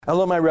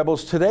Hello, my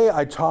rebels. Today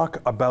I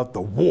talk about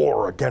the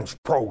war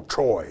against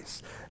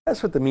pro-choice.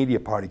 That's what the media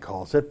party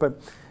calls it, but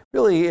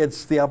really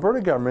it's the Alberta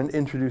government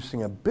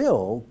introducing a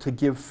bill to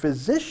give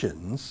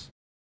physicians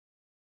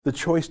the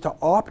choice to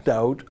opt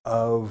out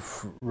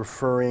of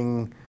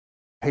referring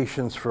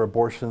patients for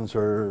abortions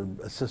or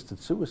assisted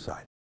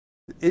suicide.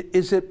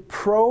 Is it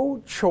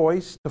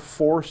pro-choice to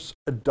force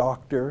a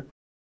doctor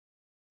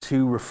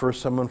to refer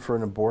someone for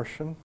an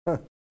abortion?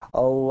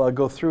 I'll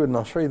go through it and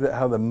I'll show you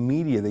how the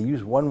media, they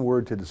use one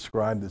word to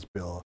describe this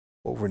bill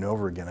over and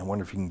over again. I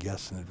wonder if you can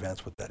guess in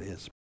advance what that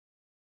is.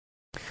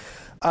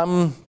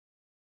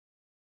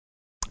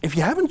 If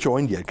you haven't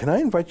joined yet, can I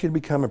invite you to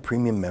become a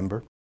premium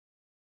member?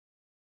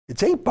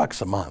 It's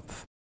 $8 a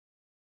month.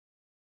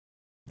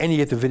 And you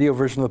get the video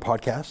version of the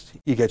podcast.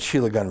 You get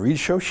Sheila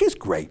Gunn-Reid's show. She's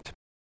great.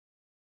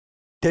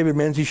 David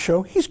Menzies'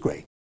 show. He's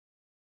great.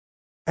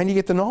 And you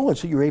get the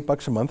knowledge that your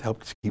 $8 a month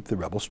helps keep the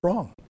Rebel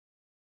strong.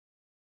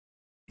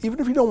 Even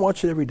if you don't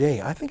watch it every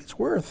day, I think it's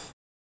worth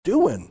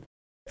doing.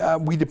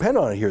 We depend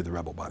on it here at the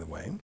Rebel, by the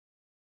way.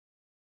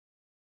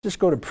 Just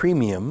go to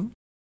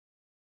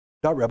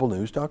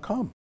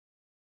premium.rebelnews.com.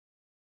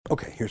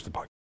 Okay, here's the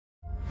podcast.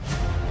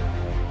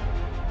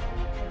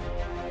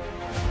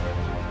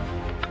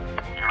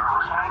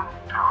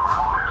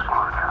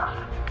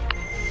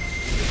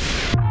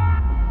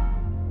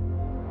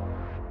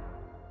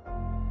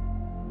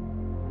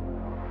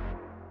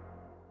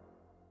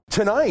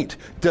 Tonight,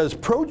 does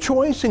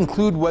pro-choice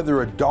include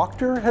whether a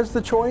doctor has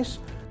the choice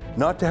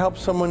not to help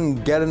someone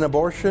get an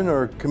abortion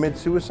or commit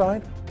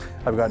suicide?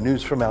 I've got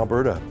news from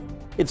Alberta.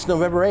 It's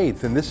November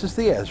 8th, and this is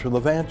the Ezra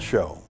Levant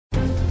Show.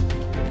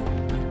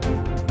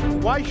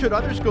 Why should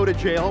others go to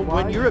jail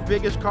when you're the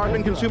biggest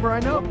carbon consumer I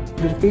know?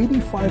 There's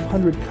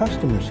 8,500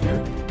 customers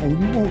here, and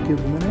you won't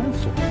give them an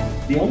answer.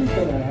 The only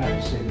thing I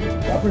have to say to the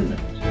government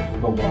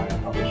about why I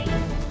publish it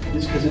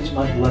is because it's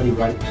my bloody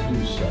right to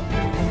do so.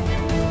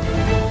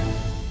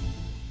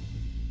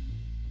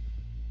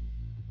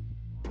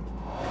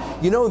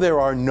 You know there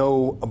are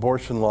no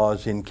abortion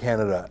laws in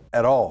Canada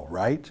at all,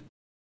 right?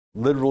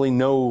 Literally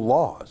no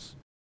laws.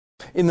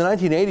 In the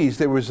 1980s,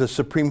 there was a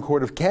Supreme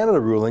Court of Canada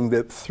ruling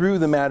that threw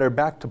the matter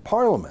back to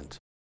Parliament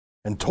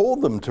and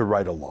told them to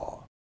write a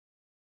law.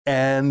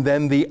 And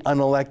then the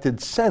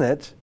unelected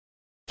Senate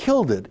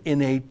killed it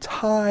in a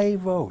tie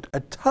vote.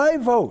 A tie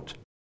vote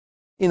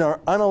in our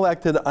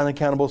unelected,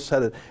 unaccountable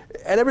Senate.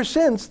 And ever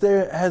since,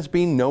 there has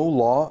been no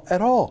law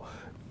at all.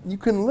 You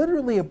can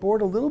literally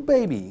abort a little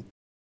baby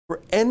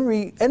for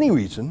any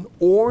reason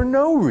or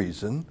no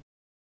reason,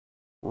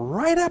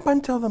 right up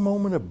until the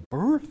moment of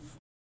birth.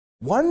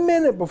 1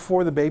 minute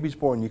before the baby's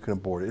born, you can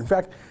abort it. In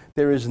fact,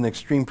 there is an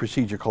extreme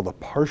procedure called a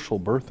partial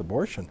birth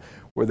abortion,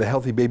 where the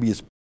healthy baby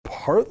is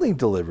partly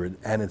delivered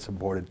and it's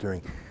aborted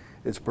during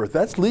its birth.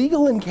 That's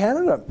legal in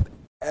Canada.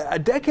 A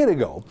decade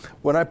ago,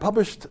 when I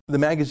published the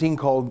magazine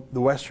called The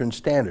Western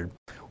Standard,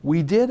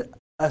 we did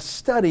a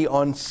study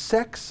on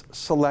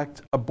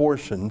sex-select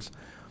abortions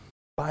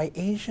by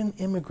Asian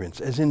immigrants,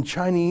 as in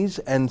Chinese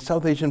and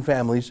South Asian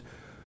families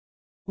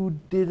who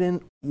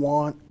didn't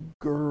want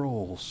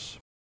girls.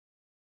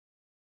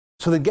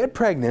 So they'd get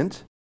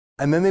pregnant,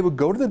 and then they would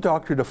go to the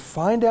doctor to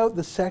find out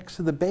the sex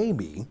of the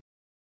baby.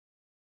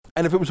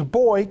 And if it was a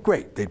boy,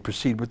 great, they'd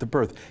proceed with the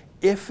birth.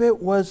 If it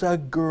was a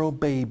girl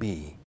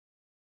baby,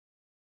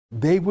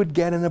 they would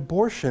get an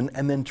abortion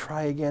and then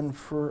try again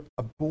for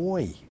a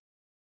boy.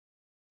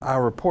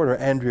 Our reporter,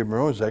 Andrea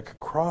Morozek,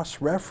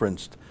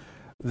 cross-referenced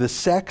the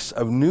sex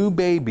of new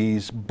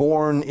babies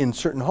born in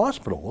certain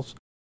hospitals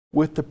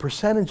with the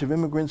percentage of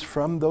immigrants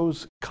from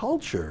those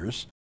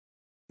cultures.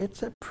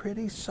 It's a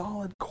pretty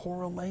solid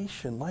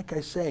correlation. Like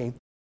I say,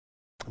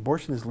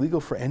 abortion is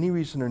legal for any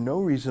reason or no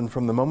reason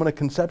from the moment of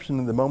conception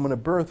to the moment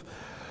of birth.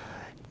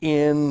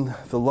 In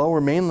the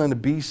lower mainland of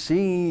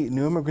BC,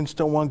 new immigrants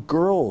don't want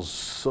girls,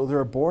 so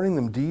they're aborting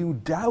them. Do you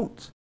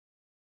doubt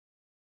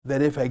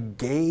that if a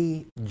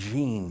gay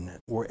gene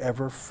were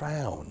ever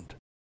found,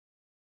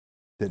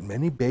 that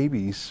many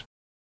babies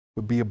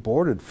would be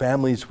aborted?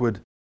 Families would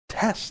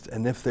test,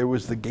 and if there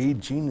was the gay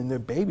gene in their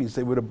babies,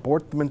 they would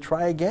abort them and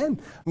try again.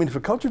 I mean, if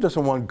a culture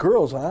doesn't want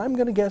girls, I'm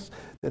going to guess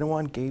they don't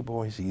want gay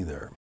boys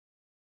either.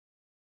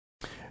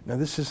 Now,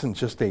 this isn't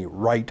just a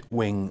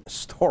right-wing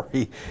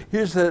story.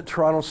 Here's the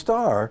Toronto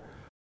Star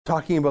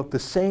talking about the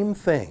same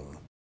thing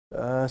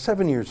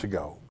 7 years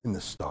ago in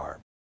the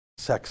Star,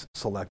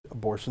 sex-select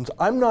abortions.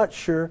 I'm not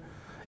sure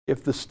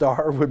if the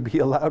Star would be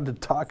allowed to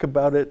talk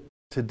about it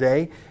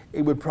today.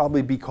 It would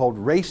probably be called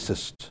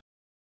racist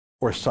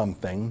or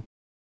something.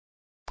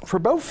 For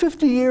about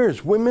 50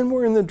 years, women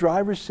were in the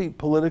driver's seat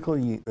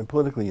politically,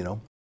 you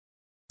know.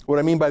 What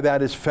I mean by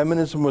that is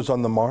feminism was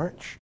on the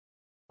march.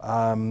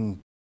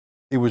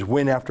 It was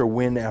win after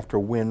win after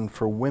win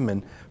for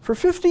women for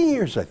 50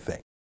 years, I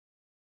think.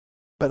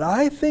 But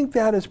I think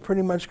that has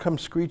pretty much come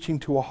screeching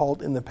to a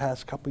halt in the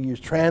past couple of years.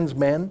 Trans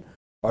men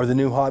are the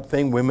new hot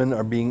thing. Women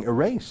are being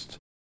erased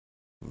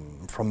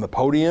from the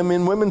podium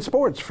in women's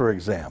sports, for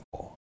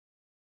example.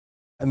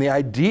 And the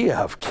idea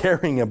of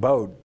caring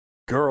about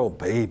girl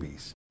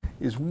babies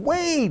is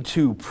way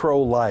too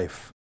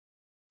pro-life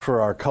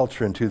for our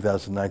culture in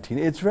 2019.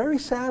 It's very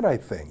sad, I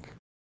think.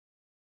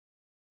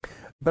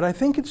 But I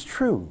think it's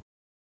true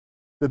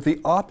that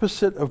the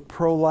opposite of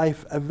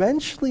pro-life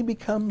eventually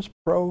becomes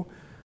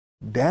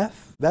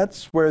pro-death.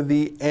 That's where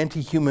the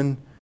anti-human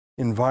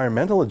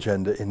environmental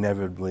agenda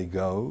inevitably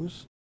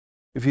goes.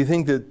 If you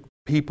think that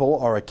people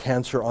are a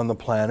cancer on the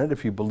planet,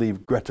 if you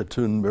believe Greta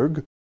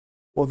Thunberg,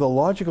 well, the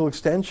logical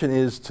extension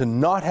is to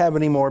not have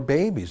any more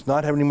babies,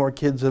 not have any more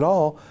kids at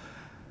all,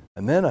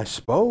 and then I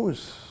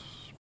suppose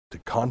to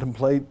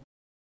contemplate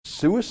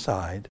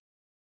suicide.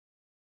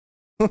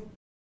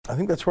 I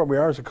think that's where we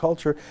are as a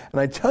culture. And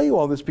I tell you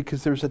all this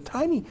because there's a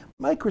tiny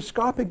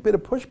microscopic bit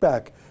of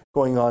pushback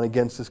going on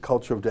against this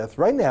culture of death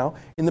right now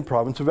in the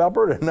province of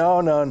Alberta.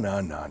 No.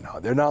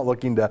 They're not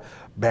looking to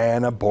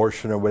ban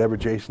abortion or whatever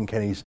Jason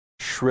Kenney's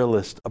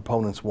shrillest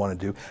opponents want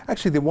to do.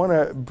 Actually, they want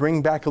to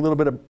bring back a little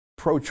bit of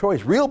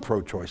pro-choice, real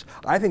pro-choice.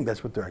 I think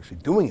that's what they're actually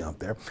doing out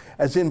there.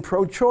 As in,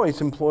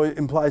 pro-choice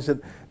implies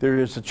that there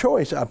is a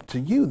choice up to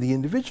you, the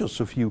individual.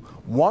 So if you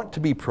want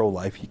to be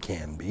pro-life, you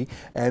can be.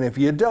 And if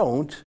you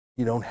don't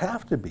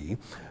have to be.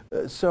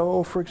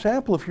 So, for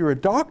example, if you're a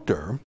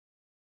doctor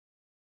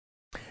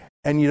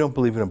and you don't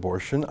believe in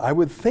abortion, I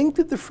would think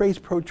that the phrase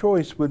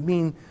pro-choice would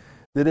mean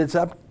that it's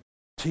up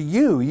to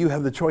you. You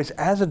have the choice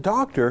as a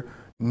doctor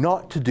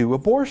not to do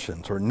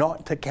abortions or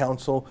not to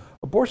counsel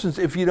abortions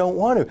if you don't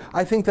want to.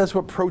 I think that's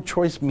what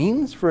pro-choice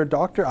means for a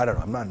doctor. I don't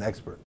know. I'm not an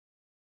expert.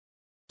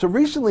 So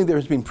recently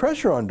there's been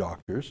pressure on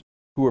doctors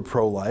who are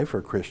pro-life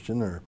or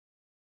Christian or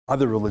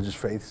other religious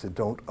faiths that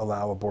don't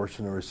allow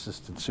abortion or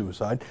assisted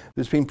suicide.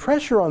 There's been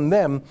pressure on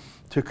them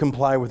to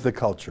comply with the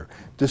culture,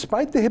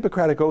 despite the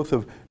Hippocratic oath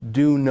of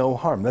do no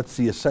harm. That's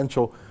the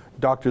essential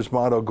doctor's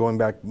motto going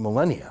back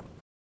millennia.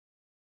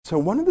 So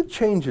one of the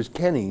changes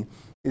Kenney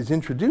is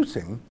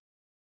introducing,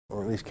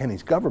 or at least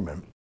Kenney's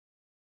government,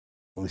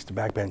 at least the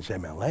backbench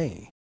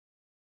MLA,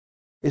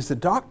 is that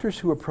doctors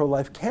who are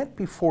pro-life can't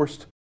be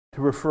forced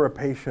to refer a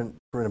patient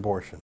for an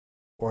abortion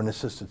or an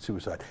assisted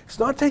suicide. It's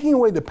not taking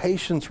away the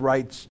patient's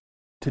rights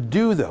to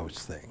do those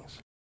things.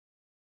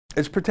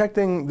 It's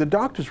protecting the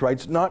doctor's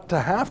rights not to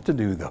have to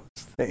do those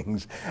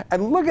things.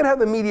 And look at how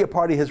the media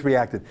party has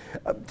reacted.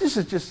 This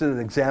is just an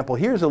example.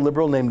 Here's a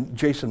liberal named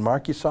Jason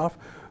Markisoff,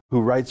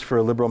 who writes for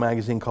a liberal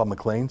magazine called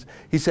Maclean's.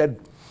 He said,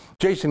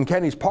 Jason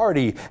Kenney's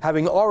party,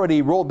 having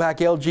already rolled back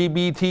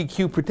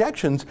LGBTQ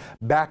protections,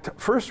 backed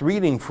first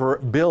reading for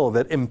a bill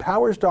that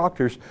empowers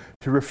doctors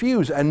to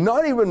refuse and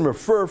not even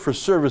refer for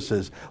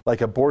services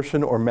like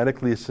abortion or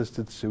medically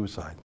assisted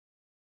suicide.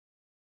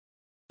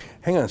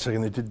 Hang on a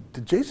second.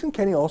 Did Jason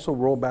Kenney also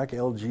roll back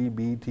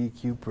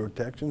LGBTQ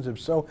protections?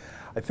 If so,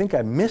 I think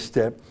I missed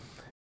it.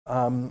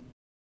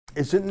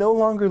 Is it no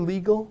longer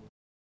legal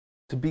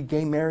to be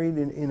gay married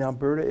in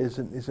Alberta? Is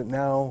it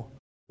now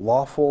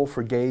lawful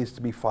for gays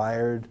to be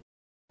fired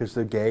because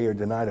they're gay or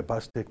denied a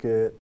bus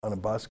ticket on a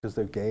bus because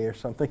they're gay or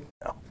something?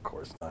 No, of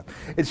course not.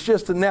 It's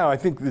just that now, I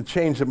think the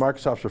change that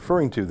Markisoff's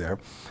referring to there,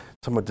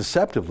 somewhat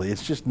deceptively,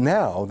 it's just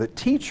now that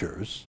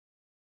teachers,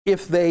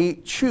 if they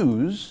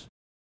choose,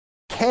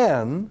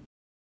 can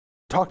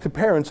talk to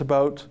parents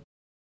about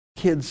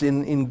kids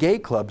in gay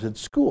clubs at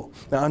school.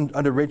 Now,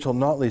 under Rachel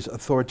Notley's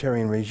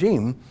authoritarian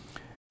regime,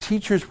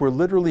 teachers were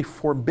literally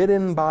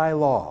forbidden by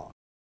law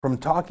from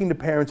talking to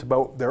parents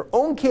about their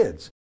own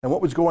kids and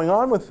what was going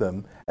on with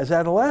them as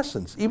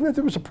adolescents. Even if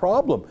there was a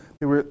problem,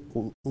 they were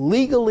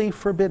legally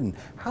forbidden.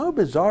 How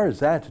bizarre is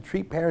that, to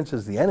treat parents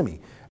as the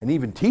enemy and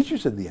even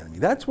teachers as the enemy?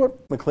 That's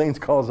what Maclean's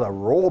calls a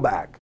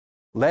rollback,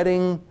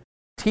 letting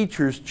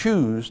teachers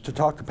choose to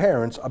talk to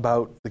parents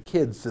about the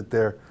kids that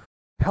they're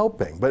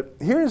helping. But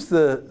here's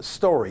the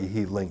story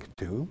he linked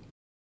to.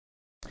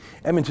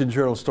 Edmonton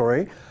Journal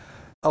story.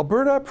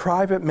 Alberta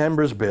Private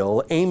Members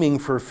Bill aiming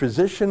for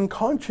physician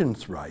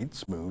conscience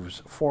rights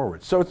moves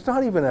forward. So it's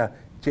not even a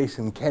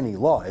Jason Kenney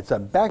law. It's a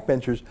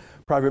backbenchers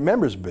private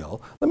members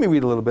bill. Let me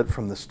read a little bit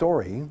from the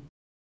story.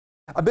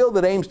 A bill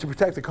that aims to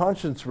protect the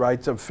conscience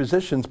rights of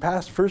physicians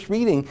passed first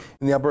reading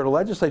in the Alberta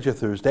Legislature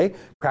Thursday,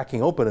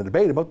 cracking open a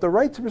debate about the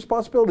rights and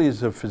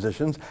responsibilities of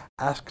physicians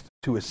asked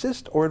to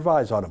assist or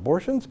advise on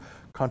abortions,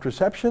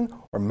 contraception,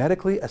 or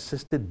medically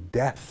assisted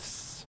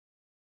deaths.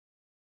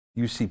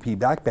 UCP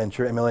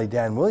backbencher MLA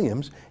Dan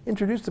Williams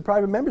introduced the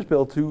private members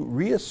bill to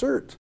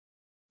reassert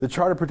the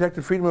Charter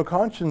protected freedom of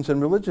conscience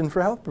and religion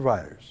for health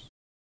providers.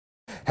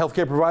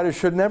 Healthcare providers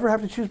should never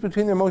have to choose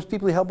between their most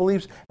deeply held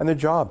beliefs and their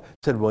job,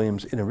 said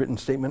Williams in a written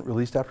statement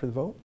released after the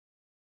vote.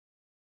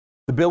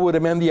 The bill would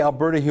amend the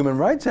Alberta Human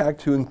Rights Act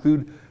to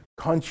include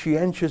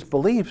conscientious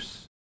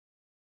beliefs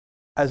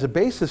as a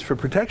basis for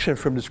protection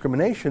from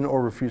discrimination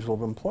or refusal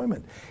of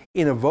employment.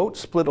 In a vote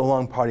split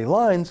along party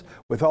lines,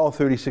 with all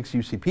 36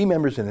 UCP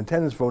members in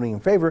attendance voting in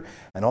favor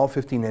and all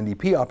 15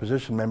 NDP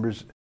opposition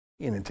members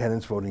in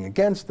attendance voting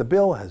against, the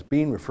bill has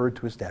been referred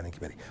to a standing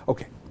committee.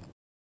 Okay,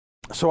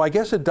 so I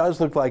guess it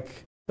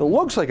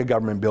looks like a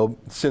government bill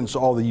since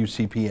all the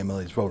UCP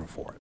MLAs voted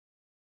for it.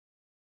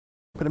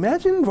 But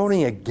imagine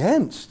voting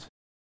against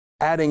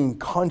adding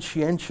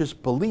conscientious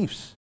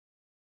beliefs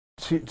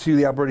to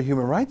the Alberta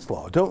human rights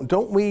law.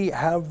 Don't we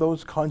have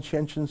those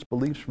conscientious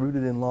beliefs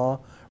rooted in law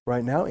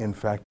right now? In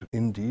fact,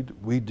 indeed,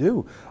 we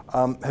do.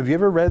 Have you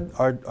ever read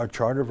our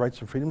Charter of Rights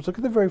and Freedoms? Look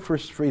at the very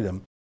first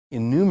freedom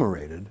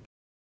enumerated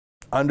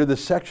under the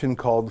section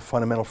called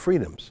Fundamental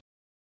Freedoms.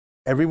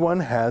 Everyone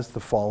has the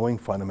following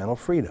fundamental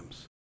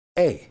freedoms.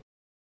 A,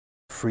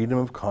 freedom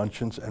of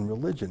conscience and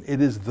religion.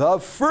 It is the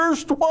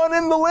first one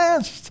in the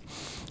list.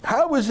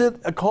 How is it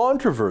a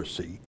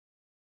controversy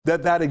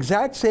that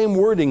exact same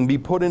wording be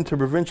put into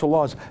provincial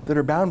laws that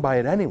are bound by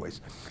it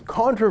anyways?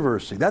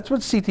 Controversy. That's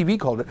what CTV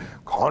called it.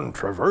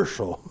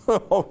 Controversial.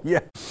 Oh,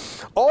 yeah.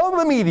 All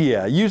the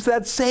media use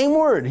that same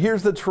word.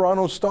 Here's the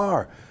Toronto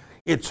Star.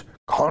 It's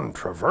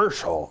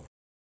controversial.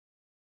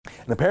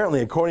 And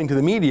apparently, according to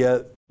the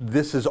media,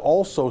 this is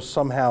also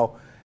somehow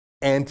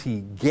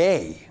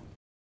anti-gay.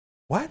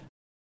 What?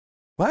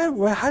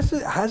 How's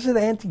it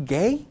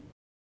anti-gay?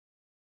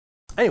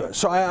 Anyway,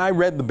 so I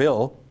read the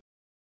bill.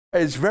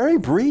 It's very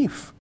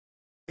brief.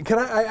 I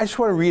just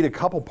want to read a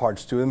couple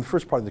parts to it. And the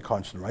first part of the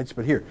Constitutional Rights,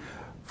 but here,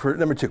 for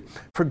number 2.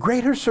 For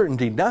greater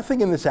certainty,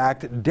 nothing in this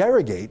act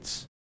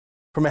derogates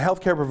from a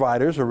healthcare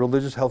provider's or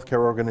religious healthcare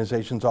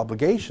organization's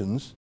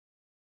obligations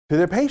to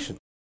their patients,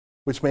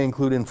 which may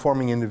include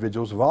informing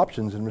individuals of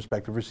options in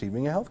respect of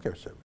receiving a healthcare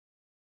service.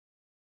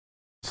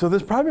 So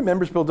this private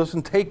member's bill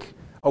doesn't take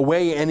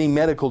away any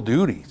medical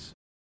duties.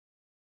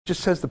 It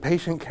just says the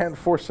patient can't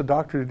force the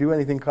doctor to do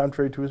anything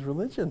contrary to his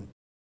religion.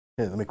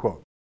 Here, let me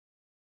quote.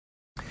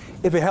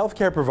 If a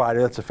healthcare provider,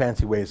 that's a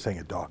fancy way of saying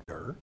a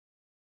doctor,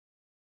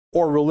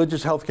 or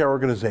religious healthcare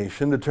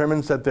organization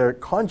determines that their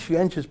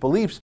conscientious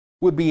beliefs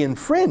would be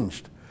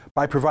infringed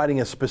by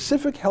providing a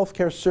specific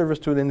healthcare service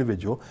to an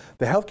individual,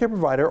 the healthcare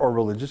provider or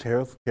religious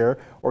healthcare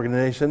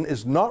organization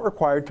is not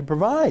required to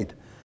provide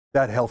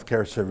that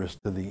healthcare service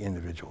to the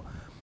individual.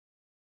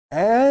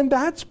 And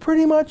that's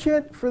pretty much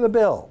it for the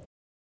bill.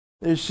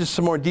 There's just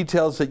some more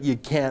details that you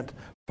can't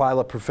file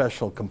a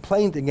professional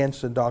complaint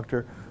against a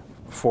doctor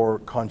for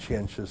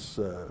conscientious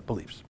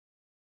beliefs.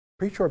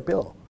 Pretty short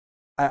bill.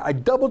 I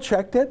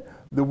double-checked it.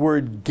 The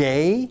word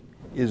gay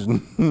is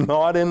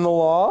not in the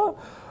law.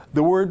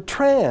 The word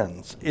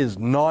trans is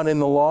not in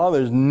the law.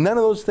 There's none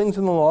of those things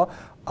in the law.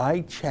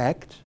 I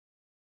checked.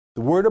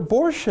 The word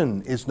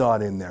abortion is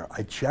not in there.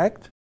 I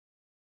checked.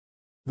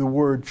 The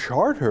word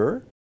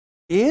charter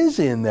is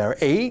in there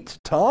 8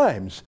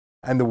 times.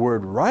 And the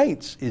word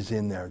rights is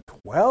in there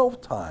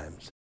 12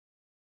 times.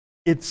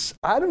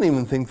 I don't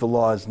even think the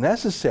law is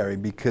necessary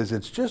because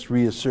it's just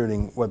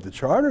reasserting what the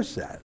charter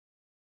said.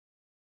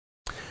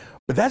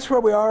 But that's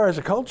where we are as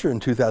a culture in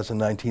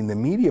 2019. The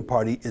media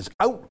party is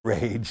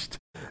outraged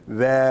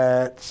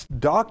that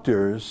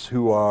doctors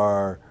who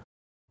are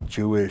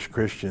Jewish,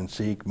 Christian,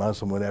 Sikh,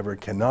 Muslim, whatever,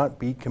 cannot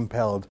be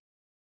compelled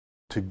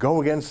to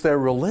go against their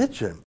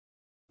religion.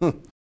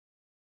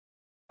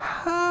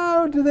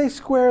 How do they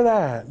square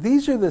that?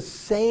 These are the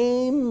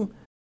same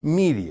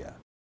media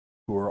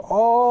who are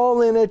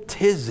all in a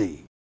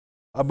tizzy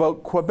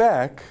about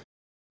Quebec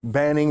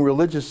banning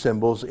religious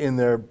symbols in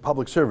their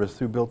public service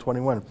through Bill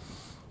 21.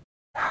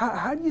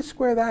 How do you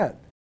square that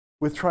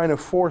with trying to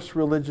force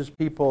religious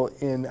people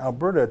in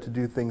Alberta to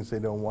do things they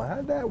don't want? How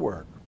did that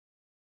work?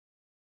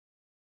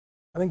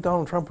 I think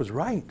Donald Trump was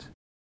right.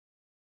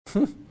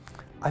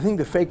 I think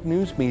the fake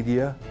news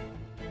media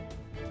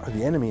are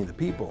the enemy of the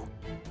people.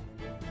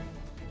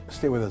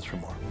 Stay with us for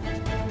more.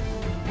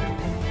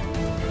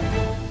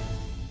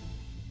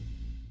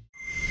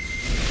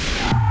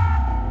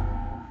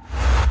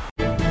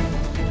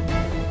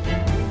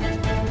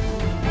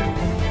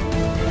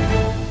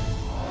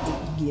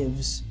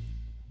 Gives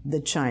the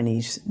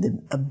Chinese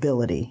the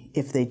ability,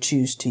 if they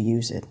choose to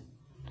use it,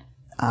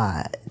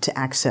 to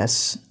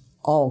access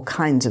all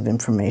kinds of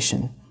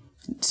information,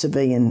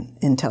 civilian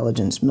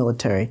intelligence,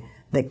 military,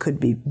 that could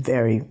be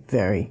very,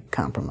 very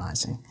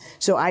compromising.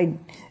 So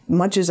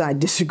much as I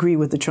disagree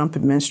with the Trump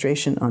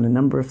administration on a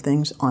number of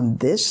things, on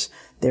this,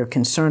 their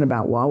concern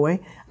about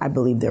Huawei, I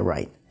believe they're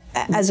right.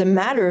 As a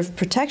matter of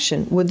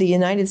protection, would the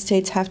United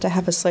States have to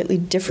have a slightly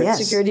different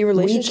security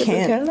relationship with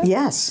Canada?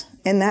 Yes,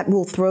 and that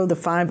will throw the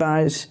Five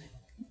Eyes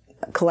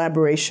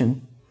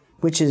collaboration,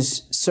 which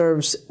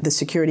serves the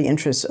security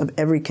interests of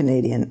every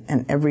Canadian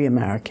and every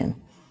American,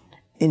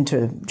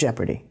 into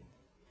jeopardy.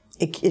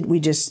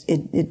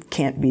 It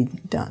can't be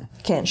done.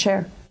 Can't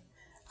share.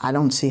 I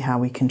don't see how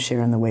we can share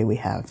in the way we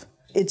have.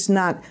 It's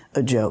not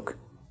a joke.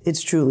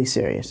 It's truly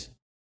serious.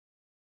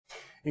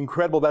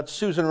 Incredible. That's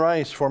Susan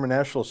Rice, former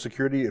National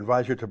Security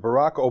Advisor to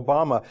Barack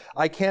Obama.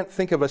 I can't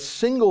think of a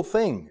single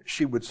thing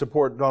she would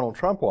support Donald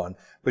Trump on,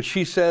 but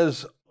she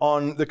says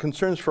on the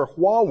concerns for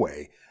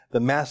Huawei,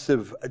 the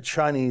massive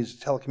Chinese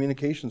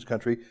telecommunications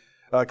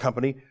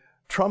company,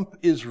 Trump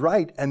is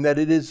right, and that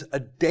it is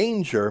a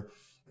danger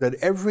that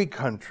every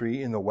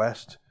country in the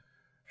West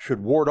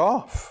should ward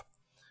off.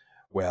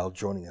 Well,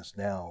 joining us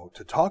now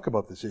to talk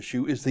about this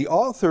issue is the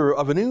author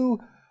of a new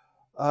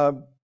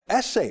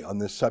essay on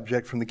this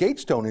subject from the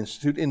Gatestone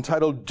Institute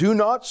entitled, "Do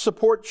Not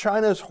Support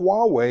China's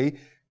Huawei,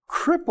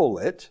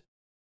 Cripple It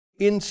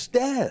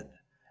Instead."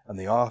 And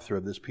the author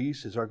of this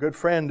piece is our good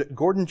friend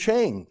Gordon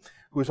Chang,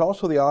 who is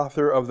also the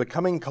author of The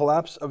Coming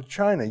Collapse of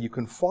China. You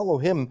can follow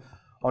him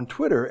on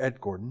Twitter at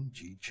Gordon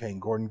G.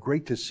 Chang. Gordon,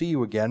 great to see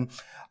you again.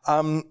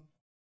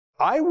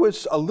 I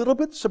was a little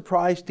bit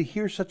surprised to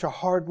hear such a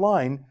hard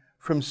line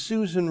from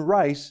Susan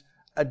Rice,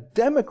 a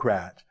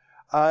Democrat.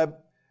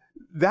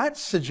 That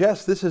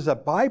suggests this is a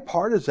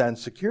bipartisan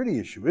security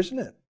issue, isn't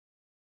it?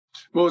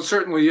 Well, it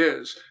certainly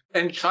is.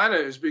 And China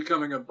is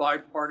becoming a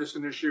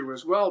bipartisan issue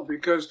as well,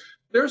 because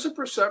there's a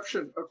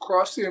perception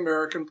across the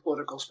American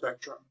political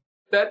spectrum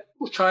that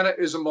China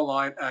is a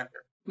malign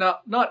actor. Now,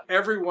 not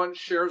everyone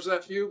shares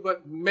that view,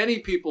 but many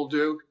people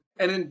do.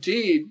 And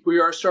indeed, we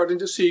are starting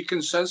to see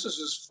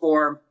consensuses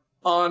form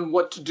on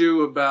what to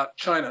do about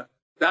China.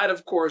 That,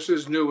 of course,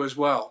 is new as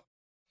well.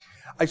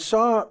 I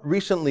saw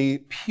recently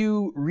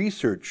Pew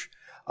Research,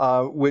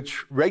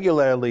 which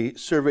regularly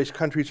surveys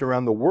countries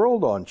around the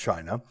world on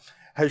China,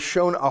 has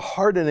shown a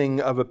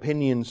hardening of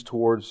opinions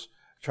towards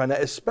China,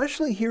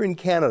 especially here in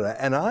Canada.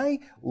 And I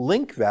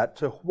link that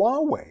to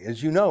Huawei.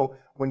 As you know,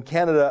 when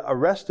Canada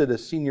arrested a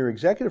senior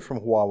executive from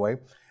Huawei,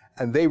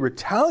 and they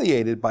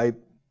retaliated by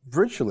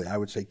virtually, I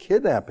would say,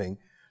 kidnapping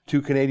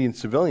 2 Canadian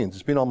civilians.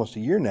 It's been almost a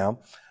year now.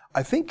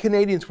 I think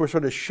Canadians were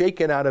sort of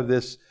shaken out of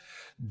this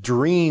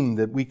dream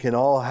that we can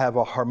all have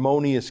a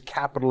harmonious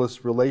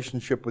capitalist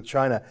relationship with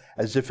China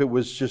as if it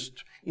was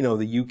just,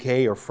 the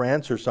UK or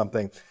France or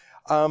something.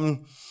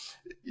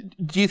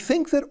 Do you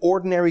think that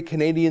ordinary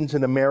Canadians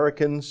and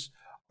Americans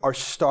are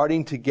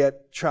starting to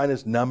get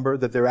China's number,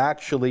 that they're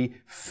actually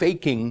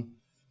faking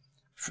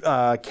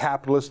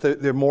capitalists?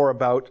 They're more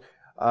about,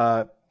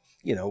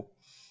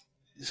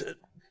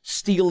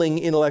 stealing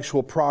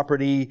intellectual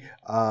property,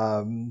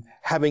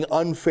 having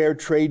unfair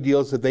trade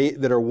deals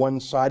that are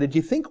one-sided. Do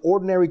you think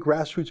ordinary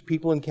grassroots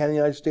people in Canada and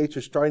the United States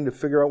are starting to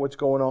figure out what's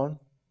going on?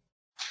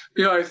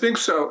 Yeah, I think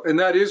so. And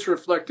that is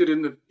reflected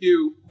in the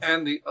Pew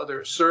and the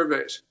other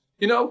surveys.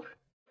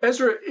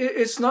 Ezra,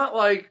 it's not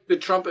like the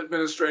Trump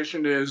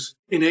administration is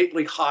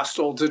innately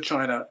hostile to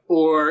China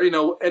or,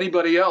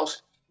 anybody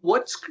else.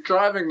 What's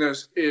driving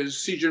this is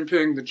Xi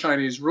Jinping, the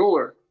Chinese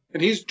ruler.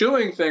 And he's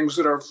doing things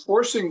that are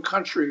forcing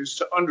countries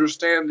to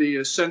understand the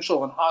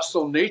essential and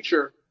hostile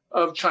nature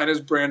of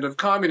China's brand of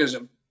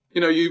communism.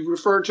 You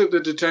refer to the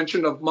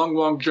detention of Meng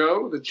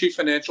Wanzhou, the chief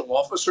financial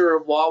officer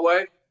of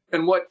Huawei,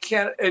 and what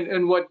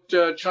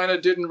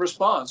China did in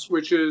response,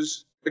 which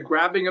is the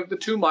grabbing of the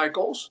 2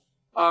 Michaels,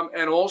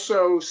 and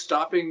also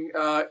stopping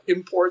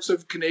imports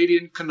of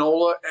Canadian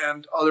canola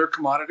and other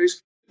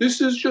commodities. This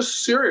is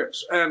just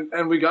serious.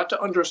 And we got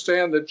to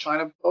understand that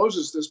China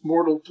poses this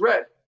mortal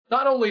threat,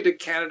 not only to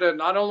Canada,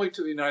 not only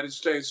to the United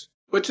States,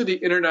 but to the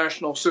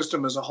international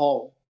system as a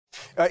whole.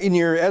 In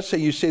your essay,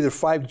 you say that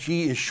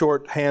 5G is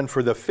shorthand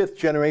for the 5th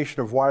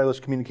generation of wireless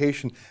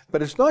communication,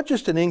 but it's not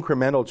just an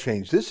incremental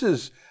change. This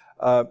is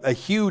a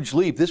huge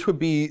leap. This would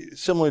be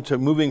similar to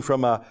moving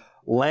from a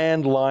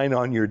landline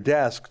on your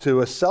desk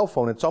to a cell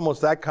phone. It's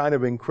almost that kind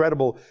of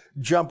incredible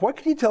jump. What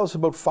can you tell us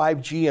about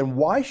 5G, and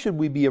why should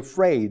we be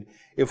afraid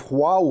if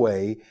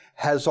Huawei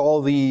has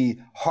all the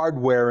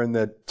hardware and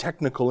the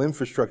technical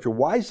infrastructure?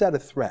 Why is that a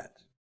threat?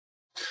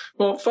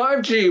 Well,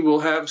 5G will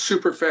have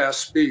super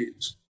fast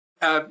speeds,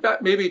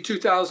 about maybe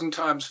 2,000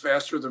 times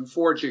faster than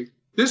 4G.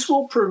 This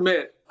will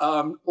permit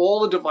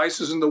all the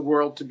devices in the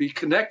world to be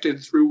connected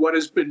through what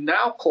has been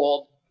now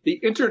called the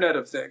Internet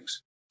of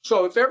Things.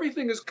 So if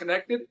everything is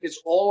connected,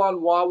 it's all on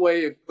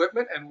Huawei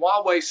equipment, and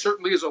Huawei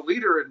certainly is a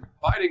leader in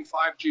providing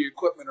 5G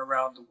equipment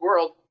around the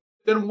world.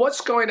 Then what's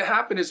going to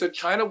happen is that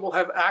China will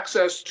have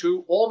access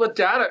to all the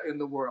data in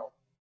the world.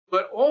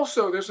 But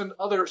also there's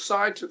another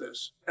side to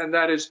this, and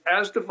that is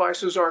as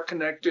devices are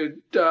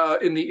connected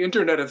in the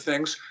Internet of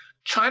Things,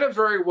 China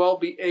very well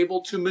be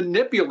able to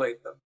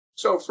manipulate them.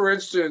 So for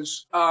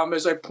instance,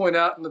 as I point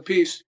out in the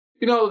piece,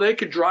 they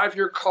could drive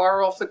your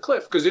car off the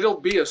cliff because it'll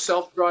be a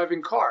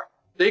self-driving car.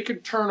 They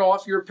could turn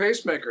off your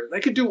pacemaker.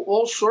 They could do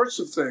all sorts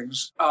of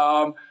things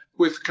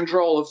with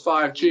control of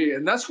 5G.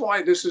 And that's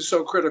why this is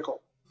so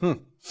critical.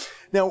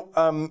 Now,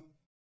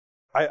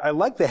 I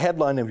like the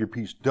headline of your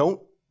piece. Do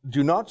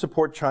not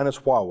support China's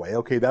Huawei.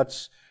 Okay,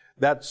 that's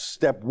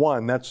step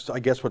one. That's, I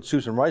guess, what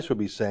Susan Rice would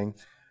be saying.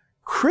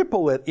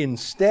 Cripple it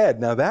instead.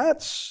 Now,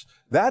 that's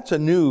a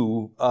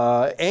new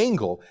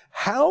angle.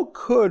 How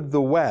could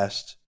the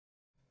West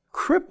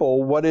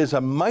cripple what is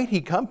a mighty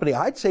company?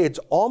 I'd say it's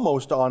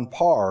almost on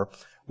par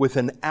with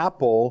an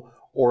Apple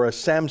or a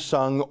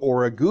Samsung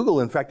or a Google.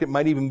 In fact, it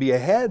might even be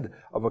ahead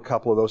of a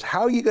couple of those.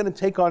 How are you going to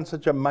take on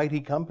such a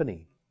mighty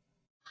company?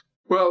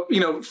 Well,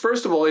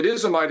 first of all, it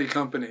is a mighty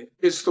company.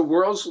 It's the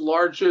world's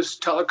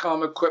largest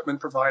telecom equipment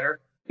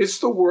provider. It's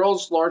the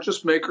world's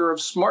largest maker of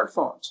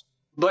smartphones,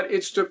 but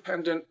it's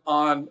dependent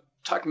on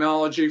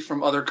technology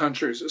from other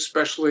countries,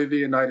 especially the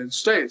United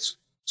States.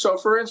 So,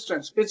 for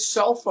instance, its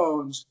cell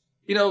phones,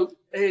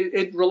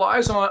 it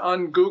relies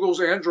on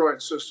Google's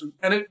Android system,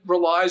 and it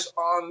relies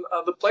on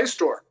the Play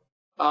Store.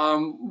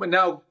 But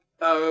now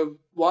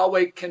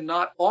Huawei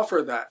cannot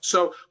offer that.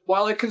 So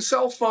while it can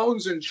sell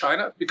phones in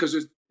China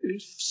because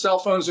cell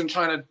phones in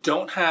China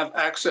don't have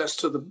access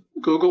to the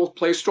Google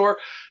Play Store.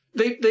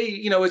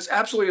 It's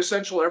absolutely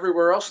essential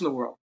everywhere else in the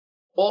world.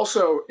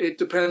 Also, it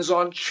depends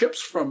on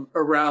chips from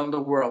around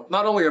the world,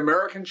 not only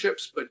American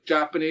chips, but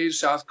Japanese,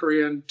 South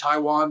Korean,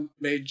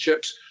 Taiwan-made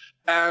chips.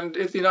 And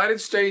if the United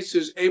States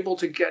is able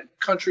to get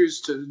countries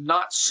to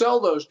not sell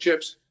those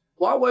chips,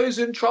 Huawei is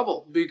in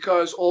trouble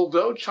because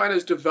although China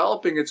is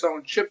developing its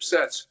own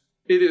chipsets,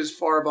 it is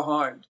far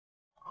behind.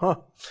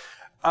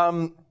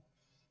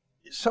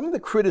 Some of the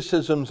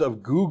criticisms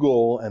of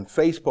Google and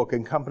Facebook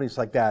and companies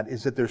like that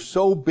is that they're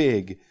so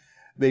big,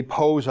 they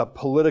pose a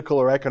political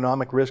or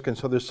economic risk. And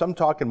so there's some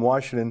talk in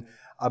Washington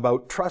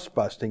about trust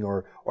busting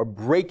or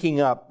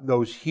breaking up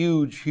those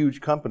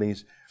huge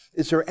companies.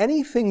 Is there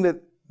anything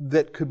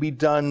that could be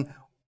done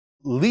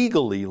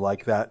legally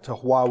like that to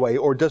Huawei,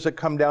 or does it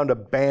come down to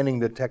banning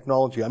the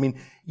technology? I mean,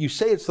 you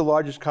say it's the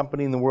largest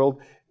company in the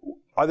world.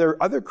 Are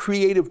there other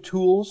creative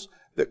tools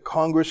that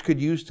Congress could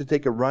use to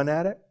take a run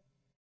at it?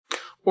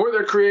 Or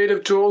they're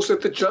creative tools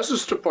that the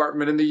Justice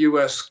Department in the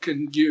U.S.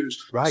 can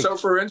use. Right. So,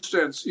 for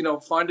instance,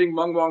 finding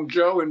Meng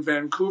Wanzhou in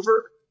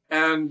Vancouver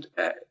and,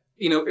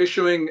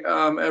 issuing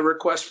a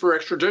request for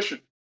extradition.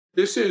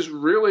 This is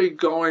really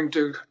going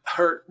to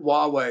hurt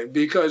Huawei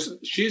because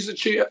she's the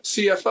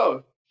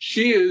CFO.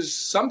 She is,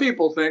 some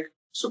people think,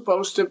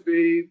 supposed to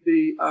be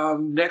the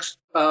next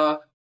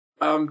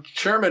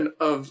chairman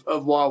of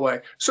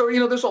Huawei. So,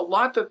 there's a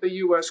lot that the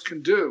U.S.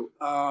 can do.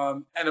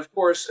 And of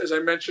course, as I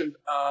mentioned,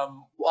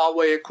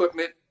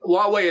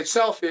 Huawei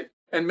itself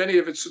and many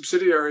of its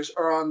subsidiaries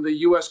are on the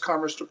U.S.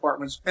 Commerce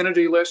Department's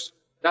entity list.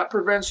 That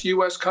prevents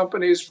U.S.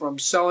 companies from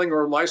selling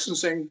or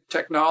licensing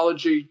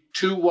technology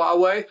to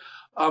Huawei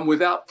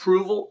without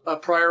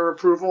prior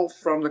approval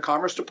from the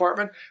Commerce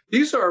Department.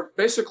 These are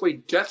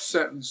basically death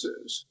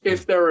sentences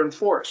if they're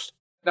enforced.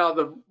 Now,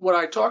 what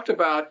I talked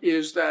about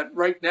is that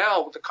right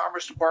now the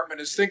Commerce Department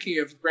is thinking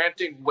of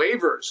granting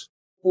waivers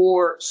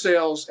for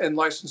sales and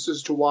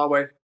licenses to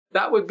Huawei.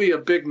 That would be a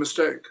big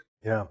mistake.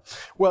 Yeah.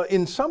 Well,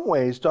 in some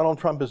ways, Donald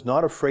Trump is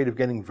not afraid of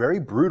getting very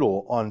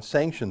brutal on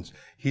sanctions.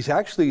 He's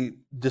actually,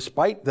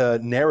 despite the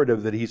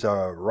narrative that he's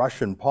a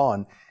Russian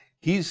pawn,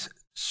 he's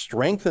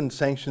strengthened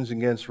sanctions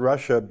against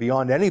Russia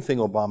beyond anything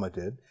Obama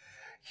did.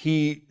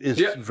 He is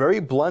very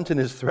blunt in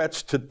his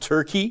threats to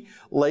Turkey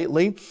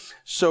lately.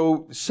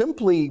 So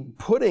simply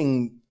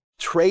putting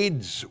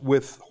trades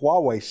with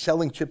Huawei,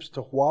 selling chips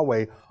to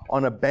Huawei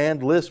on a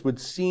banned list would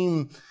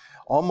seem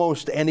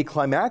almost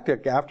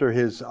anticlimactic after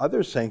his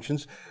other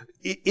sanctions.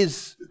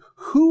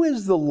 Who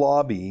is the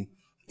lobby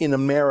in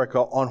America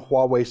on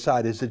Huawei's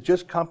side? Is it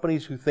just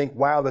companies who think,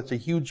 wow, that's a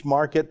huge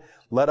market,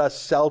 let us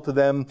sell to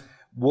them?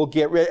 We'll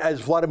get rid, as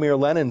Vladimir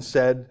Lenin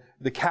said,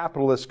 the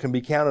capitalists can be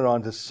counted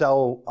on to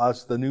sell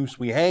us the noose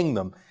we hang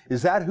them.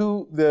 Is that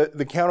who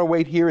the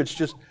counterweight here? It's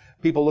just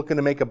people looking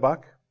to make a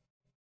buck?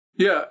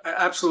 Yeah,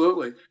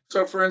 absolutely.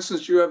 So, for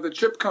instance, you have the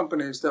chip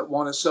companies that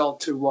want to sell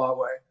to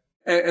Huawei.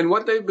 And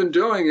what they've been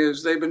doing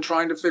is they've been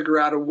trying to figure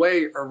out a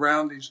way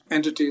around these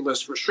entity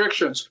list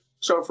restrictions.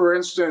 So, for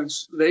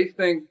instance, they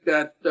think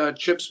that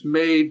chips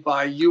made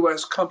by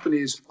U.S.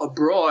 companies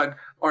abroad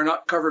are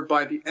not covered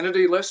by the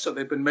entity list, so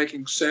they've been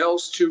making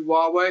sales to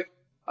Huawei.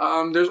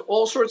 There's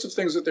all sorts of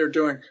things that they're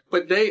doing,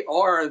 but they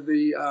are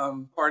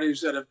the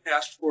parties that have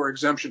asked for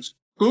exemptions.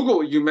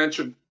 Google, you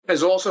mentioned,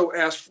 has also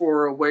asked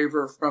for a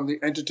waiver from the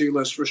entity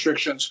list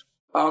restrictions.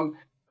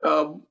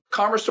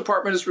 Commerce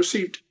Department has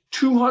received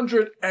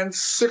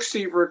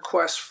 260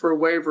 requests for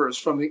waivers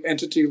from the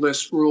entity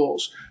list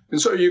rules.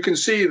 And so you can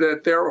see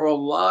that there are a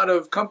lot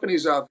of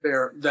companies out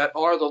there that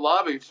are the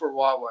lobby for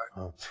Huawei.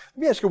 Let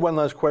me ask you one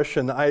last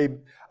question. I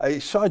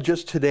saw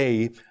just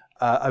today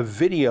a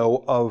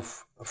video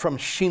from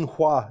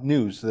Xinhua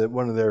News,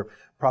 one of their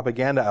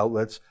propaganda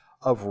outlets,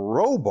 of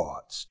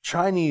robots,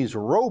 Chinese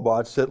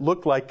robots that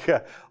look like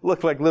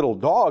little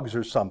dogs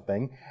or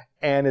something,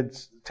 and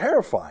it's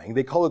terrifying.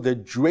 They call it the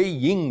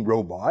Zhuiying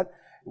robot.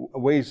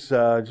 Weighs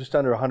just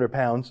under 100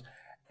 pounds.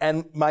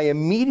 And my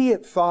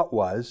immediate thought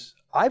was,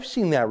 I've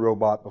seen that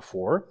robot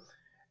before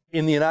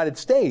in the United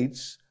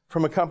States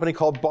from a company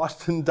called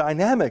Boston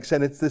Dynamics.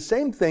 And it's the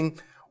same thing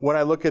when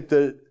I look at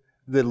the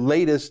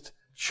latest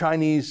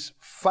Chinese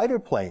fighter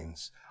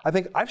planes. I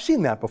think I've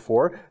seen that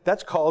before.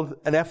 That's called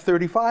an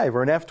F-35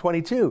 or an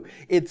F-22.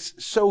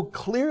 It's so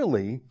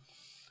clearly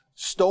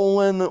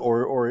stolen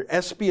or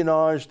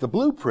espionage, the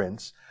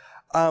blueprints.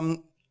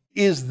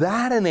 Is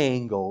that an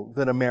angle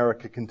that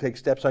America can take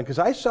steps on? Because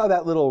I saw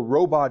that little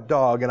robot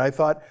dog and I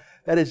thought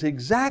that is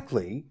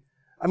exactly,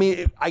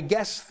 I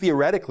guess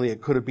theoretically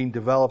it could have been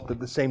developed at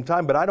the same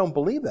time, but I don't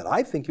believe that.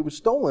 I think it was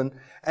stolen,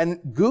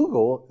 and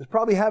Google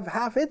probably have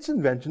half its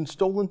invention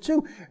stolen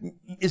too.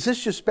 Is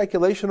this just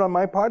speculation on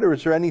my part, or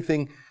is there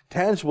anything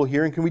tangible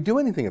here, and can we do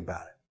anything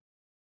about it?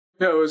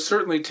 No, it's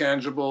certainly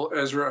tangible,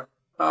 Ezra.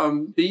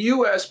 The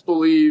U.S.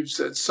 believes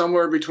that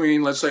somewhere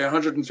between, let's say,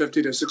 $150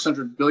 to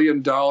 $600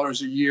 billion a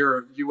year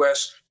of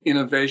U.S.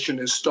 innovation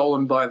is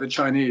stolen by the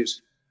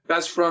Chinese.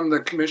 That's from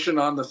the Commission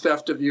on the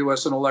Theft of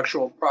U.S.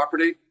 Intellectual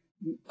Property,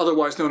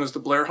 otherwise known as the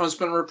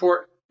Blair-Huntsman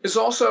Report. is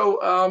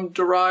also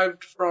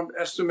derived from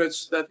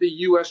estimates that the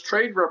U.S.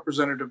 Trade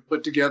Representative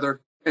put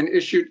together and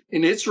issued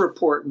in its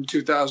report in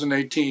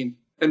 2018.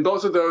 And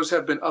both of those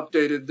have been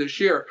updated this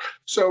year.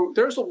 So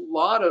there's a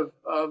lot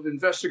of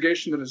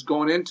investigation that has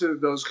gone into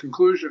those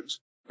conclusions.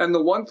 And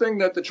the one thing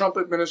that the Trump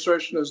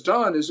administration has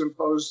done is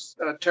impose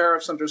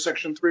tariffs under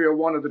Section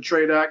 301 of the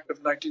Trade Act of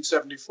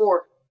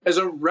 1974 as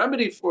a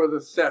remedy for the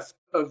theft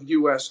of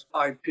U.S.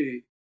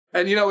 IP.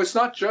 And, it's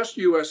not just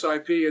U.S.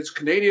 IP, it's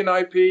Canadian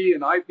IP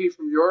and IP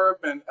from Europe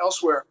and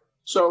elsewhere.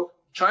 So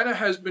China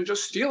has been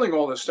just stealing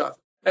all this stuff.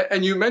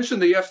 And you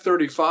mentioned the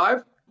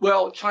F-35.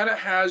 Well, China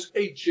has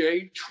a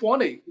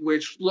J-20,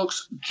 which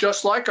looks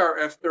just like our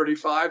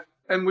F-35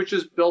 and which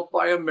is built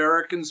by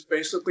Americans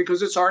basically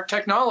because it's our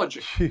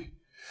technology.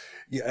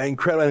 Yeah,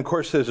 incredible. And of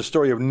course, there's a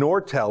story of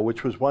Nortel,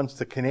 which was once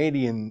the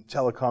Canadian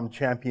telecom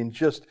champion,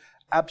 just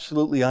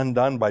absolutely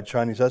undone by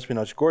Chinese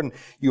espionage. Gordon,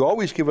 you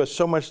always give us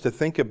so much to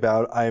think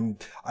about.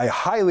 I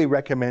highly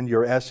recommend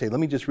your essay. Let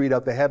me just read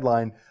out the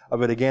headline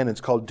of it again.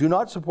 It's called "Do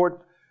Not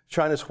Support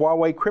China's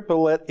Huawei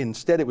Cripple It."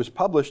 Instead, it was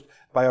published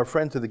by our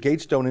friends at the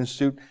Gatestone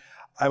Institute.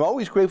 I'm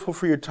always grateful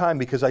for your time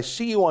because I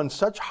see you on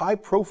such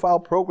high-profile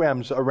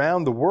programs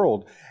around the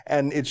world,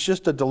 and it's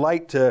just a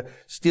delight to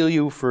steal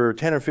you for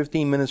 10 or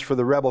 15 minutes for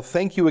The Rebel.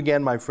 Thank you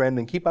again, my friend,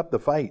 and keep up the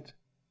fight.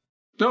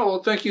 No,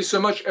 well, thank you so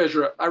much,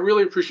 Ezra. I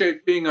really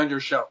appreciate being on your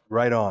show.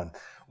 Right on.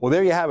 Well,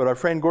 there you have it. Our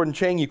friend Gordon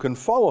Chang, you can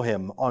follow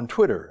him on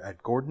Twitter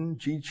at Gordon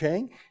G.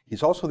 Chang.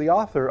 He's also the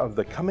author of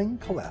The Coming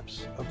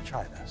Collapse of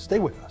China. Stay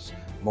with us.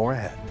 More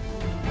ahead.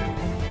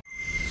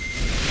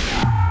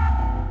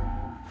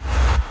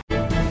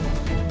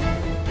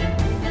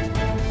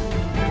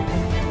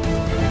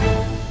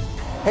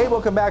 Hey,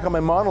 welcome back. On my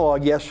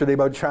monologue yesterday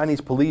about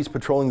Chinese police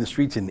patrolling the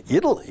streets in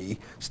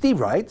Italy, Steve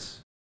writes,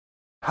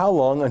 how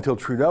long until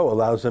Trudeau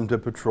allows them to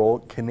patrol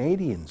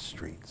Canadian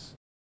streets?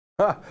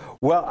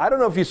 Well, I don't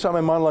know if you saw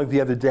my monologue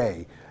the other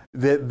day,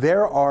 that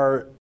there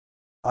are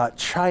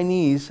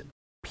Chinese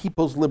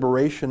People's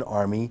Liberation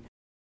Army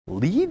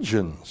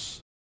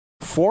legions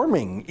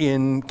forming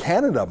in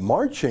Canada,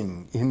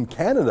 marching in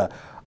Canada.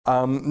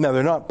 Now,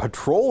 they're not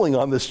patrolling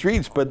on the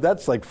streets, but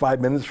that's like 5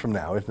 minutes from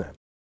now, isn't it?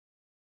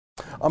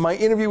 On my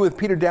interview with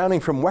Peter Downing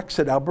from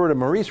Wexford, Alberta,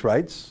 Maurice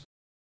writes,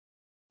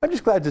 I'm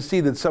just glad to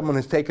see that someone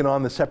has taken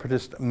on the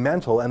separatist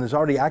mantle and is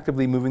already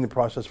actively moving the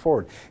process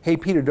forward. Hey,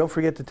 Peter, don't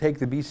forget to take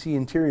the BC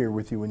Interior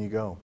with you when you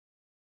go.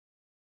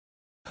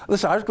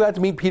 Listen, I was glad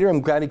to meet Peter.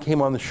 I'm glad he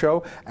came on the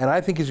show, and I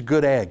think he's a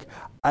good egg.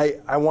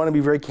 I want to be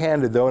very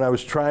candid, though, and I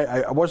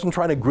wasn't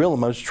trying to grill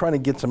him. I was trying to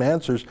get some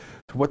answers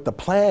to what the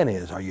plan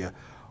is. Are you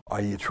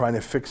trying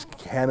to fix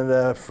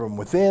Canada from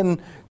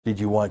within? Did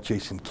you want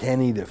Jason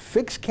Kenney to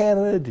fix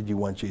Canada? Did you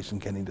want Jason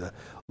Kenney to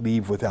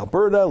leave with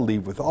Alberta,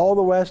 leave with all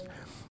the West?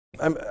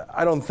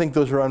 I don't think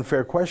those are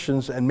unfair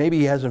questions, and maybe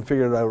he hasn't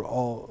figured out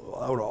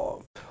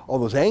all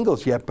those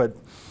angles yet, but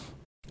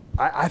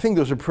I think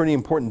those are pretty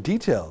important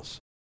details.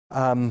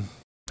 I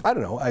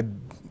don't know. I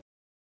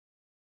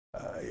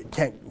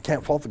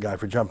can't fault the guy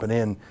for jumping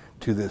in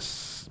to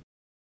this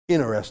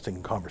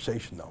interesting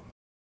conversation, though.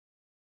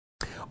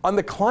 On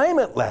the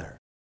climate letter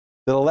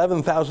that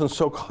 11,000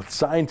 so-called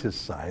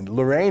scientists signed,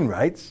 Lorraine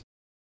writes,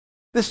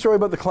 this story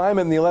about the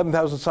climate and the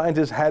 11,000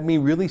 scientists had me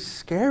really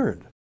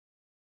scared.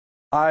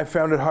 I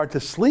found it hard to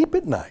sleep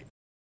at night.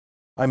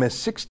 I'm a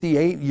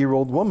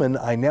 68-year-old woman.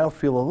 I now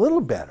feel a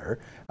little better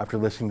after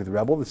listening to The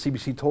Rebel. The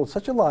CBC told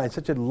such a lie.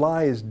 Such a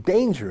lie is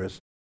dangerous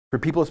for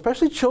people,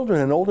 especially children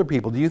and older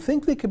people. Do you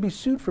think they could be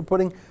sued for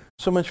putting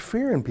so much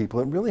fear in people?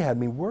 It really had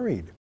me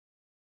worried.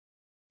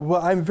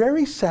 Well, I'm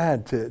very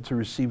sad to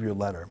receive your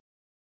letter.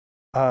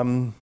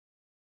 And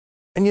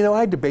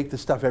I debate this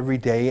stuff every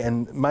day,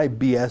 and my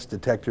BS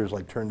detector is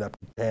like turned up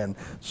to 10,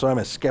 so I'm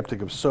a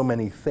skeptic of so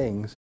many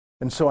things.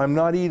 And so I'm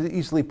not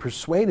easily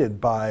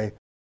persuaded by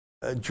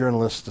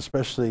journalists,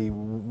 especially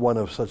one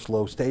of such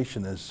low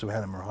station as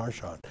Suhana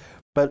Maharshan.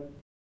 But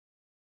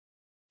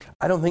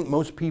I don't think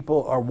most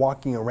people are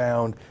walking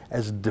around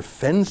as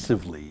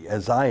defensively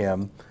as I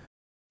am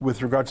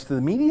with regards to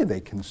the media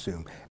they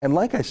consume. And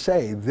like I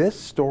say, this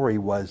story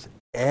was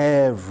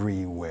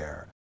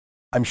everywhere.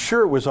 I'm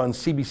sure it was on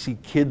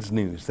CBC Kids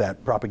News,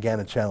 that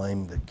propaganda channel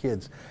aimed at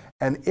kids,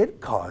 and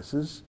it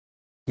causes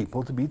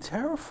people to be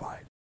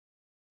terrified.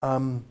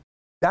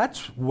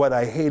 That's what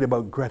I hate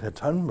about Greta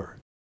Thunberg,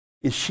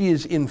 is she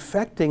is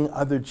infecting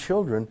other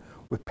children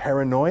with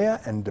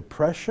paranoia and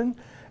depression,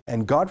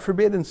 and God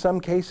forbid, in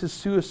some cases,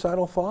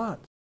 suicidal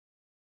thoughts.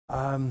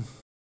 And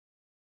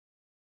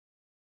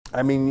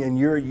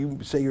you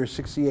say you're a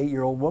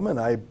 68-year-old woman.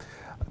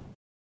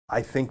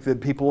 I think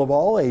that people of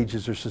all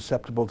ages are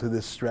susceptible to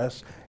this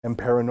stress and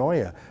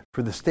paranoia.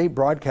 For the state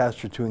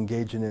broadcaster to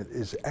engage in it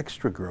is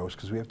extra gross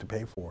because we have to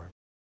pay for it.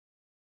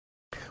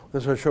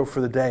 That's our show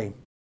for the day.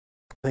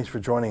 Thanks for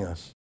joining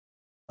us.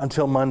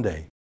 Until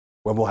Monday,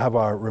 when we'll have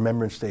our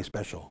Remembrance Day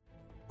special.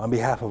 On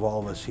behalf of all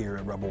of us here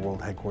at Rebel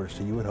World Headquarters,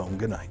 to you at home,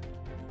 good night.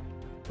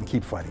 And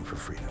keep fighting for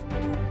freedom.